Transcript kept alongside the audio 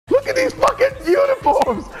at these fucking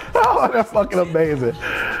uniforms. Oh, they're fucking amazing.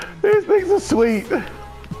 These things are sweet. I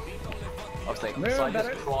was thinking, so I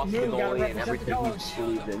just crossed the goalie and everything he's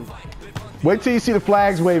choosing. Wait till you see the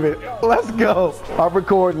flags waving. Let's go. I'm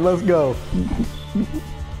recording. Let's go.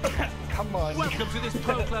 Come on. Welcome to this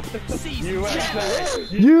pro club season. USA.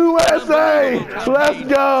 USA. Let's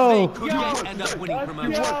go. They could yet end up winning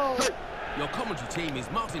promotion. Your commentary team is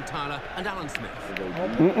Martin Tyler and Alan Smith. Dude. What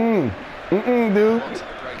a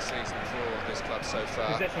great season for this club so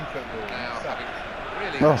far. Now, having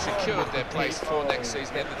really secured their place for next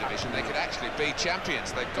season in the division, they could actually be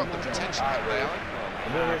champions. They've got the potential, haven't they, Alan?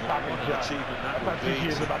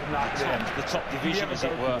 The top division, as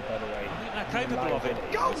it were. They're capable of it.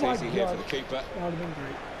 It's easy here for the keeper. That would have been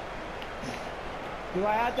great. Do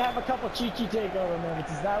I have to have a couple cheeky takeover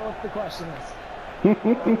moments? Is that what the question is? Team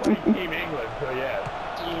England, so yeah.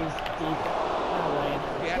 Jeez, deep.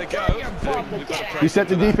 He had a go. You set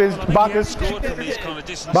the defense, Bacchus.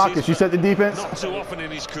 Bacchus, you set the defense. Not too often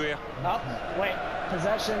in his career. Oh, wait.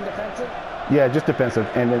 Possession, defensive? Yeah, just defensive,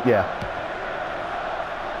 and then yeah.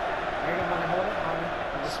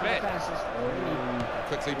 Smith.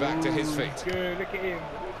 Quickly back to his feet. Good, look at him.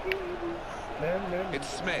 It's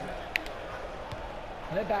Smith.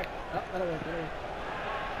 Head back. Oh, that'll work.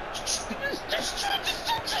 It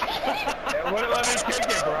wouldn't let me kick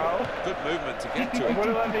it, bro. Good movement to get to It it.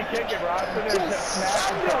 wouldn't let me kick it, bro. I was sitting there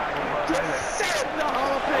snapping Send the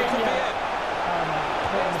whole thing.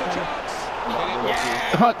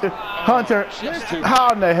 Hunter, how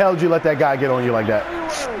in the hell did you let that guy get on you like that?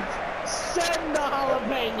 Send the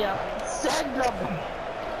jalapeno. Send them.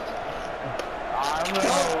 I don't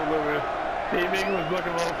know, Louis. Team England's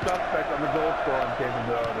looking a little suspect on the goal scoring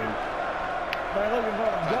capabilities. They're looking for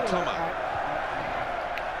them.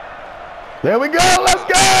 There we go. Let's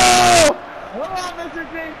go. Hold on, Mr.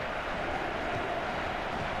 T.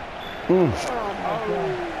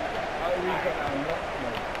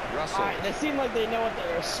 Russell. Alright, they seem like they know what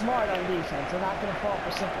they're smart on defense. They're not going to fall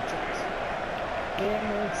for simple tricks. Damn,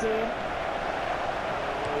 let's see.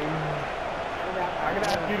 I'm going to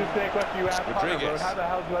ask you the same question you asked Hunter, bro. How the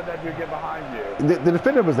hell did you let that dude get behind you? The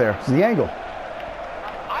defender was there. It's the angle.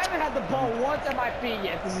 I haven't had the ball once at my feet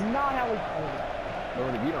yet. This is not how we play.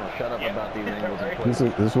 Lord, if you don't shut up about these angles and This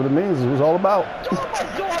is what it means. This is what it's all about. Oh my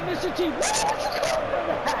God, Mr. T. What?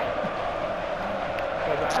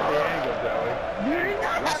 Because I had the angle, Joey. We do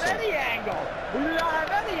not have any angle. We do not have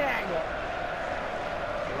any angle.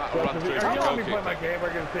 Run through Are you the letting me goal play my kicker. game?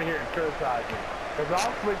 We're going to sit here and criticize you. Because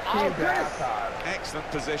I'll switch teams at halftime. Excellent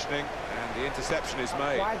positioning, and the interception is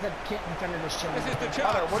made. Why is that kid in front of the show? This is the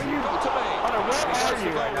chance. Hunter, what are you Got to be. Hunter, where He are goes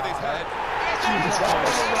you for goal right with his now? head. Jesus Christ.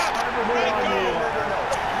 I was on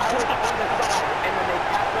I was on the side, and then they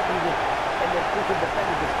tapped up and the freaking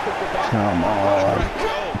defender just took it back. Come on.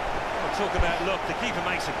 Goal. Talk about luck. The keeper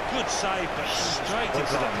makes a good save, but straight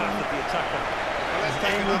into the path of the attacker. Well, let's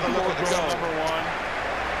take another look at the goal. Number one.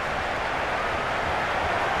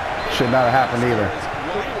 Should not have happened either. It's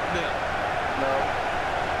 1-0. No.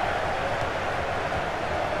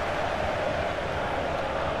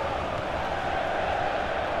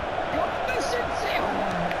 Go, Mr. T.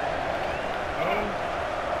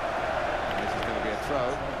 This is going to be a throw.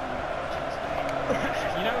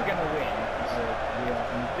 You know we're going to win.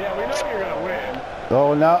 Yeah, we know you're going to win.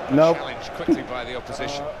 Oh, no, nope. Challenged quickly by the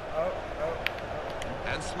opposition.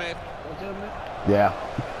 And Smith. Yeah.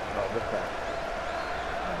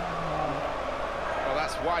 Well,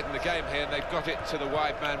 that's widened the game here, and they've got it to the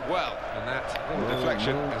wide man well. And that little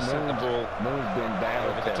deflection has sent the ball Moon's been bad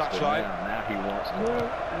over the touchline. Now he wants to.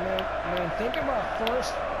 Man, think of our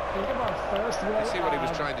first row. You see what he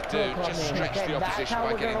was trying to do, just stretch the opposition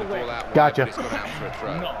by getting the ball out wide, Gotcha. but it's gone out for a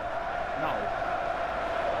throw. No.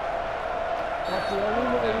 That's the only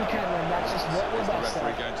way we can win. That's just what we're What's the best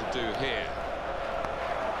referee at. going to do here?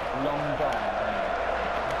 Long ball.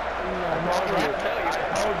 I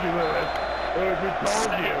told you, Lewis. Lewis, we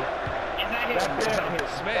told you. That's him.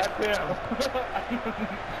 Smith. That's him.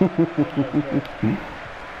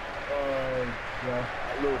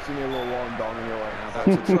 Lewis, you need a little long dong in your right now.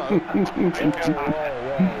 That's a throw.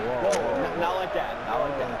 Not like that. Not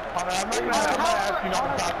like that. Hunter, I'm not going to ask you not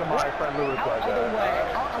to talk to my friend Lewis like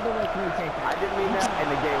How other that. way can we take that? I didn't mean that in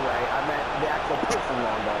the gay way. I meant the actual person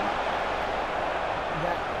long dong.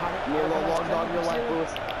 You need a little long dong in your life,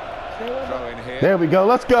 Lewis. Throw in here. There we go.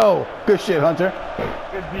 Let's go. Good shit, Hunter.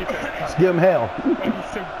 Good defense. Let's give him hell. He's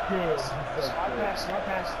so good. Smart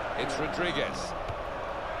pass. It's Rodriguez.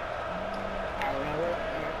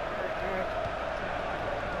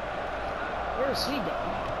 Where's he going?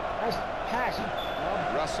 Nice pass.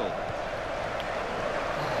 Russell.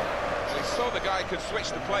 He saw the guy could switch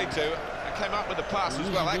the play to and came up with the pass as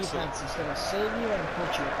well. Excellent. He's going to save you and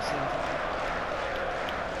put you at the same time.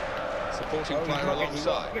 Supporting player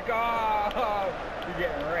alongside. You're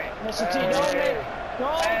getting wrecked. Mr. T, don't be.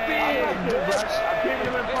 Don't be. I'm keeping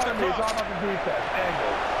him in front of me. It's all about the defense.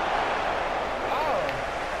 Angle.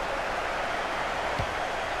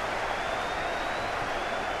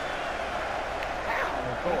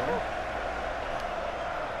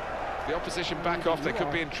 The opposition back off, they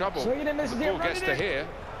could be in trouble. The ball gets to here.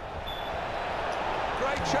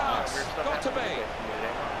 Great chance, got to be.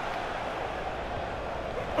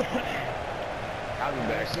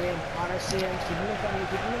 Honor Sam, keep him in front of you,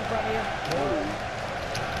 keep him in front of you.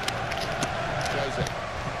 Joseph.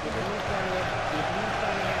 Keep him in front of you, keep him in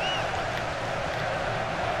front of you.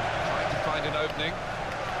 Trying to find an opening.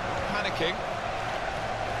 Panicking.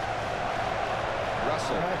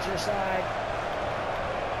 Russell. Watch your side.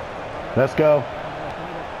 Let's go.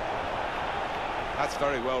 That's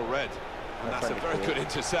very well read. And that's a very good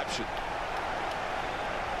interception.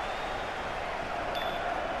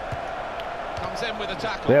 Comes in with a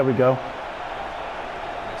tackle. There we go.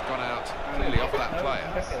 It's gone out clearly off that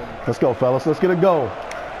player. Let's go, fellas. Let's get a goal.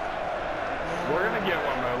 We're going to get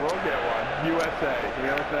one, man. We'll get one. USA. You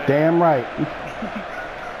know what I'm saying? Damn right.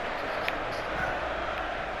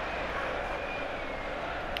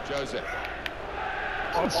 Joseph.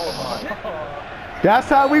 That's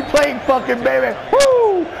how we play, fucking baby.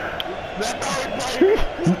 Woo!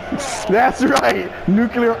 That's right.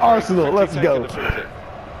 Nuclear arsenal. Let's go.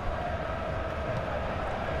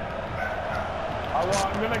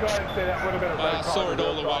 I'm going to go ahead and say that would have been a Well, I saw it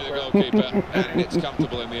all the way, the goalkeeper, and it's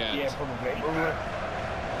comfortable in the end.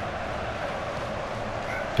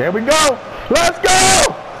 Here we go. Let's go.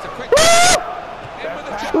 Woo!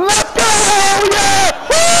 Let's go. Yeah.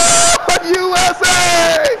 Woo!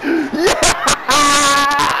 USA. Yeah.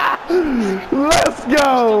 Let's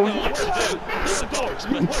go.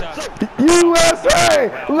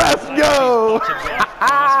 USA. Let's go.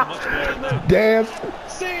 Dance.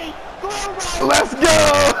 Let's go.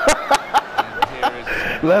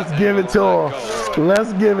 Let's give it to him.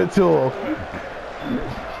 Let's give it to him.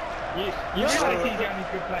 You know he's the only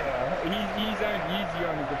good player. He's the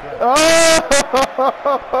only good player. Oh,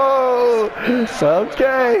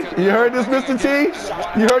 okay. You heard this, Mr. T?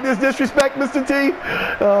 You heard this disrespect, Mr. T?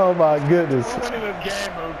 Oh my goodness. We're winning this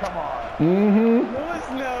game, Moo. Come on.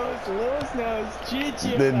 Lewis knows. Cheat.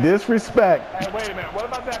 The disrespect. Hey, wait a minute. What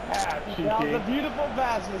about that pass, That was a beautiful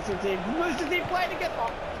pass, Mr. T. Mr. T, play to get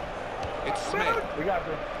off. It's Smith. We got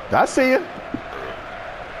this. I see you.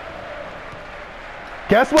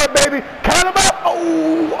 Guess what, baby? Count him out.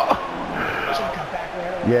 Oh.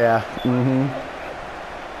 Yeah.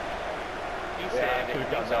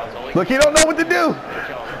 Look, he don't know what to do.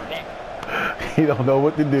 He don't know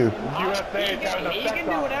what to do. He can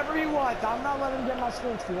do whatever he wants. I'm not letting him get my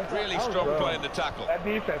strength to it. Really strong play in the tackle. That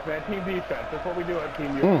defense, man. Team defense. That's what we do at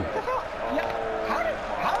Team Yeah.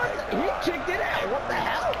 How did he kicked it out? What the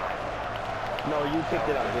hell? No, you picked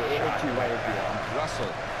it up. It hit you right at the end.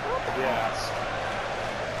 Russell. Yeah.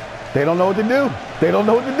 They don't know what to do. They don't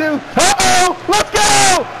know what to do. Uh-oh! Let's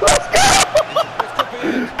go! Let's go!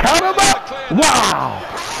 Count him up! Wow!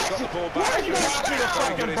 Got the ball back. You're not going to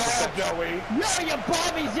fucking ball, Joey. No, you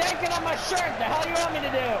Bobby's yanking on my shirt. The hell you want me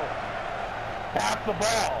to do? Pass the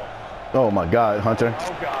ball. Oh my God, Hunter.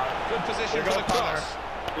 Oh God. Good position for the cross.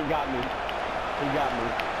 He got me. He got me.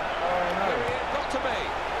 Oh no. Got to be.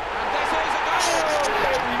 And this is a goal.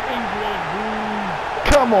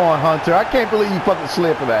 Come on, Hunter. I can't believe you fucking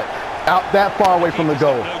slid for that. Out that far away from the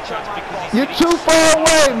goal. You're too far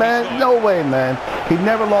away, man. No way, man. He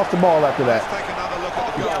never lost the ball after that. Let's take another look at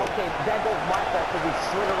the goal. Yeah, okay, that goes my fault because he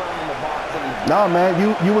slid around in the box and he... No, man.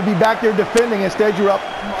 You would be back there defending. Instead, you're up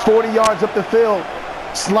 40 yards up the field,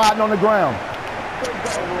 sliding on the ground.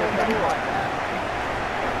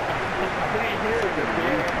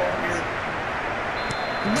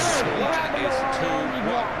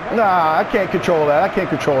 Nah, I can't control that. I can't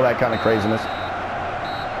control that kind of craziness.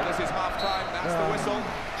 Well, this is half-time. That's the whistle.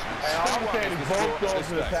 Hey, all I'm saying is both goals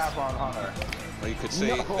to the tap on Hunter. Well, you could see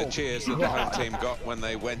the cheers that the home team got when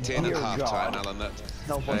they went in at half-time, Alan. That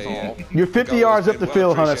You're 50 yards up the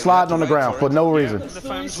field, Hunter, sliding on the ground for no reason. The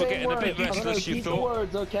fans were getting a bit restless, you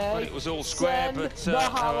thought. But it was all square, but they were a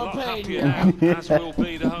lot happier now, as will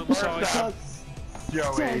be the home side.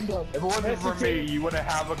 Joey, if it wasn't for me, you wouldn't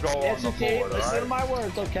have a goal on the board, Listen to alright? my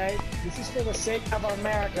words, okay? This is for the sake of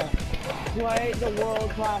America. Play the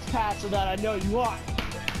world-class passer that I know you are.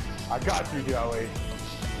 I got you, Joey.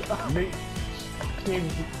 Me, Team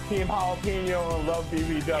Jalapeno and Love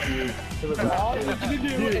BBW. All you need to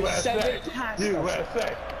do is send it past us.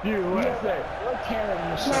 USA. We're carrying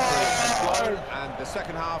the shit. And the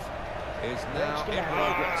second half is now in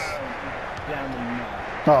progress. Down the mud.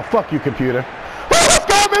 Oh, fuck you, computer. Oh, let's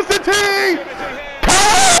go, Mr. T!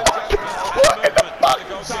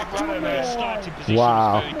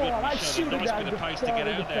 Wow.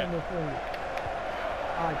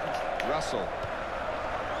 Russell.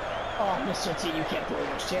 Oh, Mr. T, you can't blow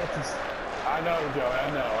those chances. I know, Joe. I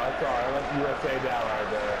know. I'm sorry. I let the USA down right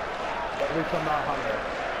there. But we come out Hunter.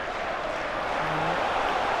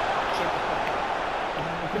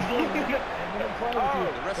 The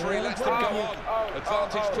referee lets them go on.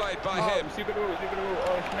 Advantage played by him.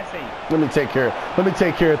 Let me take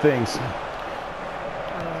care of things.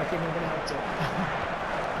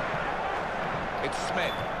 It's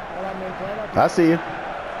Smith. I see you.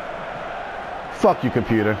 Fuck you,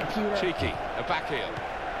 computer. Cheeky. A backheel.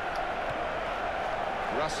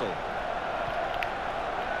 Russell.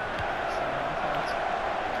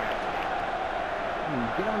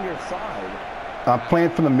 Get on your side. I'm playing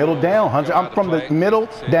from the middle down, Hunter. I'm from the middle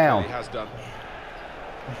down. He has done.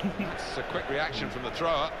 It's a quick reaction from the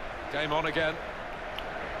thrower. Game on again.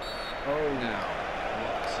 Oh. Now,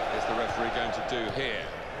 what is the referee going to do here?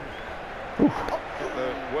 Got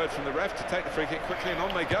the word from the ref to take the free kick quickly, and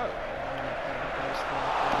on they go.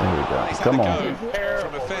 There we go. He's Come had on. a go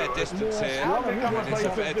from a fair distance here, and it's a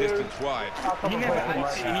fair distance wide.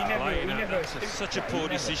 That's such a poor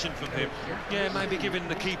decision from him. Yeah, maybe giving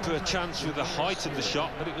the keeper a chance with the height of the shot,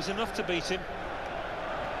 but it was enough to beat him.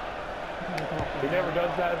 He never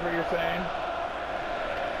does that, is what you're saying?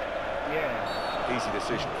 Yeah. Easy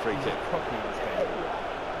decision, free kick.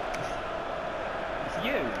 It's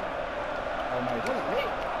you. Oh, my God.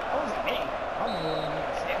 That wasn't me. I don't really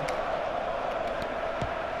understand.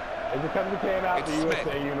 Is it because we came out It's the USA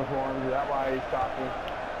Smith. uniforms? Is that why he's talking?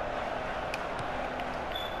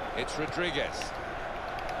 It's Rodriguez.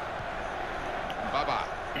 Baba.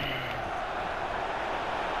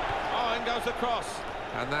 Oh, in goes the cross.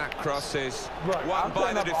 And that cross is Look, won I'm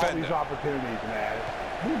by the setting up all these defender. opportunities, man.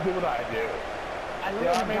 You do what I do.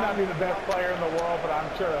 Yeah, I may not be the best player in the world, but I'm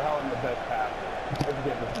sure the hell I'm the best passer. Let's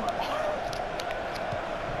get this money.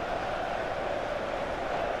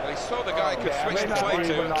 Well, he saw the guy could switch his way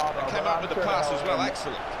to and came up with the pass as well.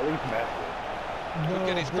 Excellent. At least Messi. Could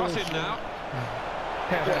get his cross in now.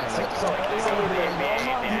 You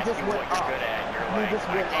just went up. You just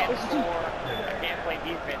went up. I can't play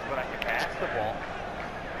defense, but I can pass the ball.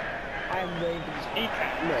 I'm ready to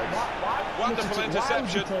Defense. Wonderful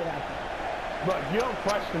interception. Look, you don't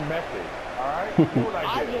question Messi, all right? Do what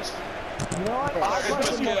I do. You know what? I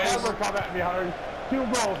question you ever come at me, Hunter. 2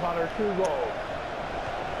 goals, Hunter. 2 goals.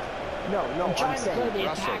 No, I'm trying to play the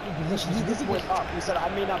Russell. attacking position. He just went up. He said,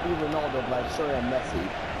 I may not be Ronaldo, but I'm sure I'm Messi.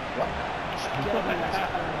 What? No,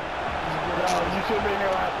 you should have been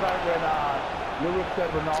here last night when Lewis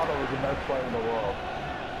said Ronaldo was the best player in the world.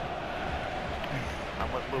 I'm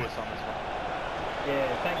with Lewis on this one. Yeah,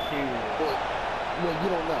 thank you. Well, you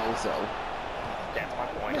don't know, so. That's my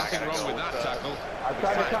point. Nothing wrong with that tackle. I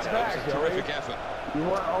tried to cut That back, was a Joey. terrific effort. You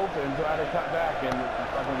weren't open, so I had to cut back and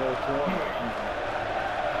fucking go forward.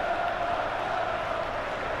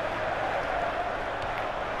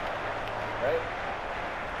 Right?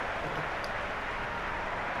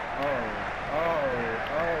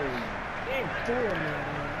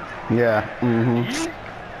 Yeah. Mm-hmm.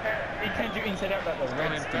 He turned you inside out about the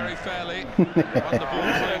Got him very fairly. Won the ball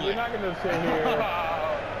You're cleanly. not going to sit here.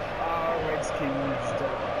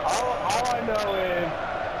 All I know is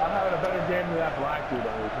I'm having a better game than that black dude over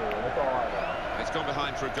here. That's all I know. It's gone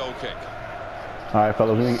behind for a goal kick. All right,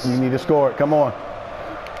 fellas, we need to score it. Come on.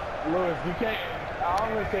 Lewis, you can't. All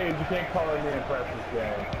I'm going to say is you can't color me impressed this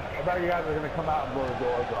game. I thought you guys were going to come out and blow the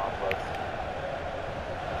doors off us.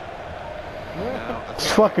 Now,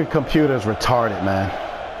 This fucking computer's retarded, man.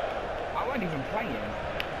 I wasn't even playing.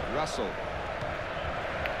 Russell.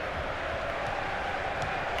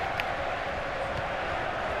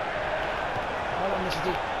 Hold on, Mr. G.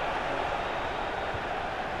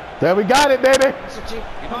 There we got it, baby. Mr. G. He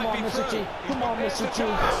Come might on, be Mr. through. G. Come on, Mr. G.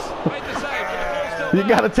 Made the save, but the ball's still You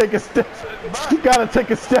gotta take a step. You gotta take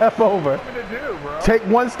a step over. What are you going to do, bro? Take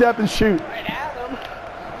one step and shoot. Right at him.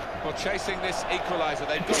 Well, chasing this equaliser,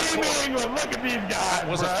 they've got Look forward. at these guys,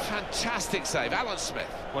 Was a bro. fantastic save. Alan Smith.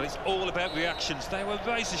 Well, it's all about reactions. They were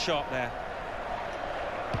razor sharp there.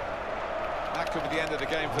 That could be the end of the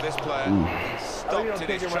game for this player. Stopped in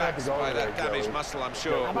his tracks by that damaged muscle, I'm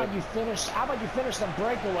sure. How about you finish the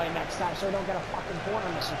breakaway next time so we don't get a fucking corner,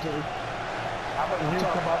 Mr. G? How about you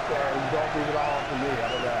come up there and don't leave it all to me?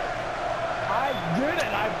 How about that? I did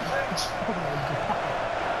it. I oh my God.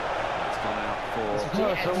 It's gone out for.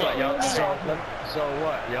 So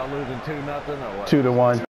what? Y'all losing 2-0 or what? 2-1.